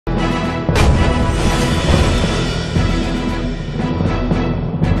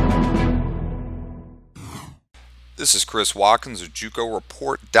This is Chris Watkins of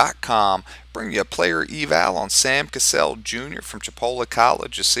JucoReport.com, bringing you a player eval on Sam Cassell Jr. from Chipola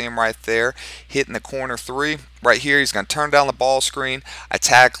College. You see him right there hitting the corner three. Right here, he's going to turn down the ball screen,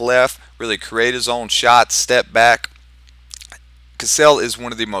 attack left, really create his own shot, step back. Cassell is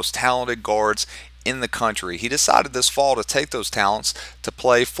one of the most talented guards in the country. He decided this fall to take those talents to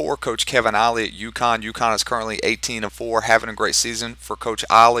play for Coach Kevin Ollie at UConn. UConn is currently 18-4, having a great season for Coach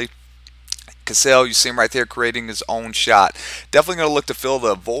Ollie. Cassell, you see him right there creating his own shot. Definitely going to look to fill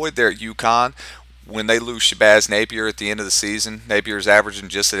the void there at UConn when they lose Shabazz Napier at the end of the season. Napier's averaging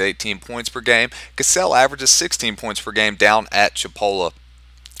just at 18 points per game. Cassell averages 16 points per game down at Chipola.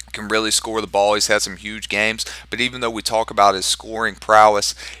 Can really score the ball. He's had some huge games, but even though we talk about his scoring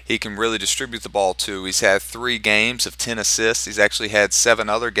prowess, he can really distribute the ball too. He's had 3 games of 10 assists. He's actually had 7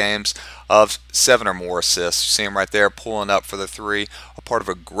 other games of 7 or more assists. You see him right there pulling up for the 3. A part of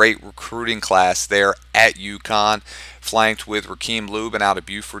a great recruiting class there at UConn, flanked with Rakeem Lubin out of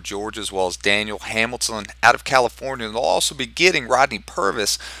Buford, Georgia, as well as Daniel Hamilton out of California. And they'll also be getting Rodney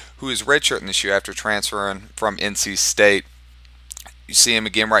Purvis, who is redshirting this year after transferring from NC State. You see him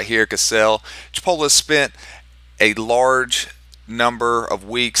again right here, Cassell. Chipola has spent a large number of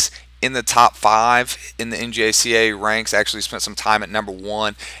weeks in the top 5 in the NJCAA ranks, actually spent some time at number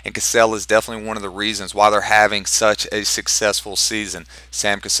 1, and Cassell is definitely one of the reasons why they're having such a successful season.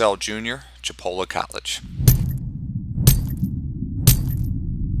 Sam Cassell Jr., Chipola College.